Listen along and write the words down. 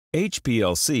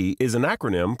HPLC is an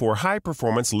acronym for High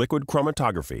Performance Liquid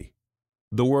Chromatography.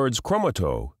 The words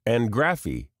chromato and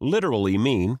graphy literally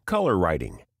mean color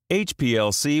writing.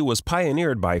 HPLC was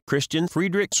pioneered by Christian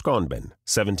Friedrich Schonben,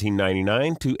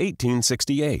 1799 to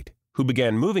 1868, who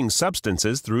began moving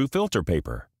substances through filter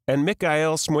paper, and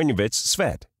Mikhail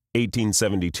Smynovitz-Svet,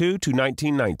 1872 to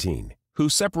 1919, who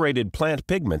separated plant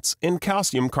pigments in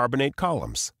calcium carbonate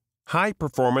columns.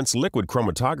 High-performance liquid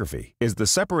chromatography is the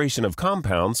separation of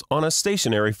compounds on a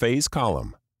stationary phase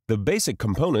column. The basic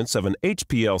components of an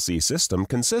HPLC system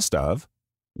consist of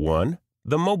 1.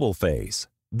 The mobile phase.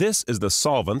 This is the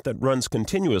solvent that runs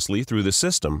continuously through the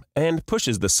system and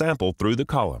pushes the sample through the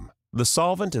column. The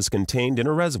solvent is contained in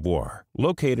a reservoir,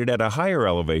 located at a higher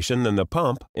elevation than the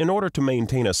pump in order to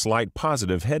maintain a slight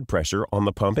positive head pressure on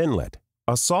the pump inlet.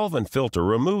 A solvent filter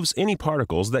removes any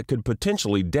particles that could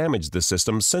potentially damage the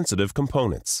system's sensitive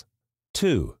components.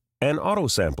 2. An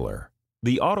autosampler.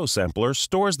 The autosampler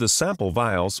stores the sample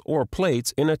vials or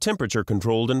plates in a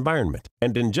temperature-controlled environment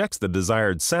and injects the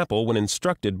desired sample when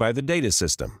instructed by the data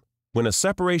system. When a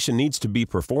separation needs to be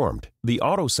performed, the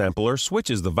autosampler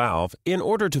switches the valve in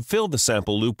order to fill the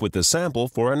sample loop with the sample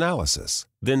for analysis,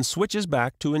 then switches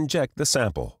back to inject the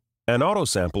sample. An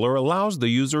autosampler allows the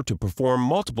user to perform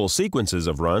multiple sequences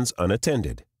of runs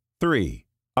unattended. 3.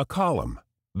 A column.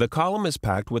 The column is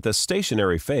packed with a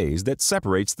stationary phase that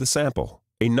separates the sample.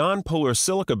 A nonpolar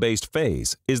silica-based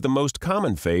phase is the most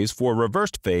common phase for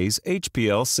reversed phase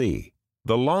HPLC.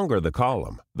 The longer the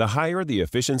column, the higher the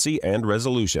efficiency and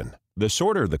resolution. The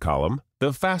shorter the column,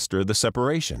 the faster the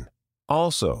separation.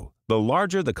 Also, the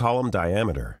larger the column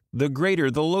diameter, the greater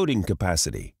the loading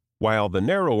capacity, while the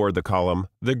narrower the column,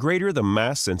 the greater the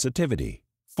mass sensitivity.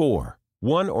 4.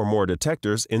 One or more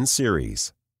detectors in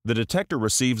series. The detector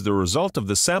receives the result of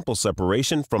the sample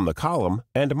separation from the column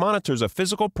and monitors a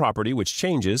physical property which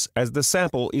changes as the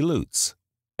sample elutes.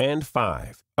 And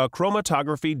 5. A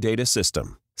chromatography data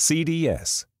system,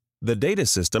 CDS. The data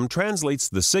system translates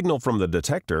the signal from the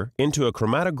detector into a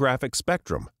chromatographic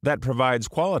spectrum that provides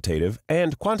qualitative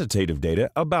and quantitative data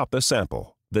about the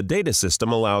sample. The data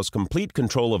system allows complete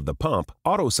control of the pump,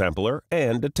 autosampler,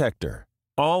 and detector.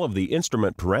 All of the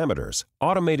instrument parameters,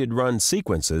 automated run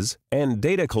sequences, and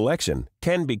data collection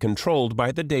can be controlled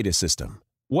by the data system.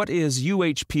 What is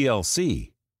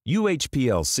UHPLC?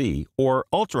 UHPLC, or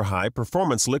Ultra-High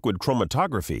Performance Liquid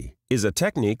Chromatography, is a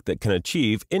technique that can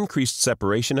achieve increased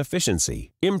separation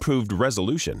efficiency, improved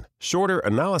resolution, shorter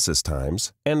analysis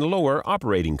times, and lower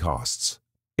operating costs.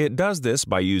 It does this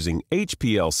by using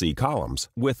HPLC columns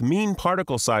with mean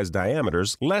particle size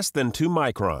diameters less than 2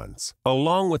 microns,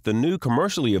 along with the new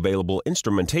commercially available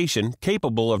instrumentation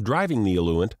capable of driving the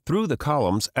eluent through the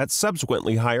columns at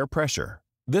subsequently higher pressure.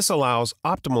 This allows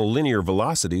optimal linear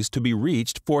velocities to be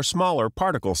reached for smaller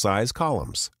particle size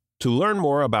columns. To learn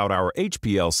more about our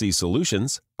HPLC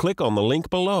solutions, click on the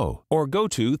link below or go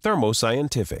to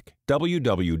Thermoscientific,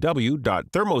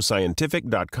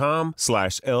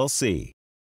 www.thermoscientific.com/LC.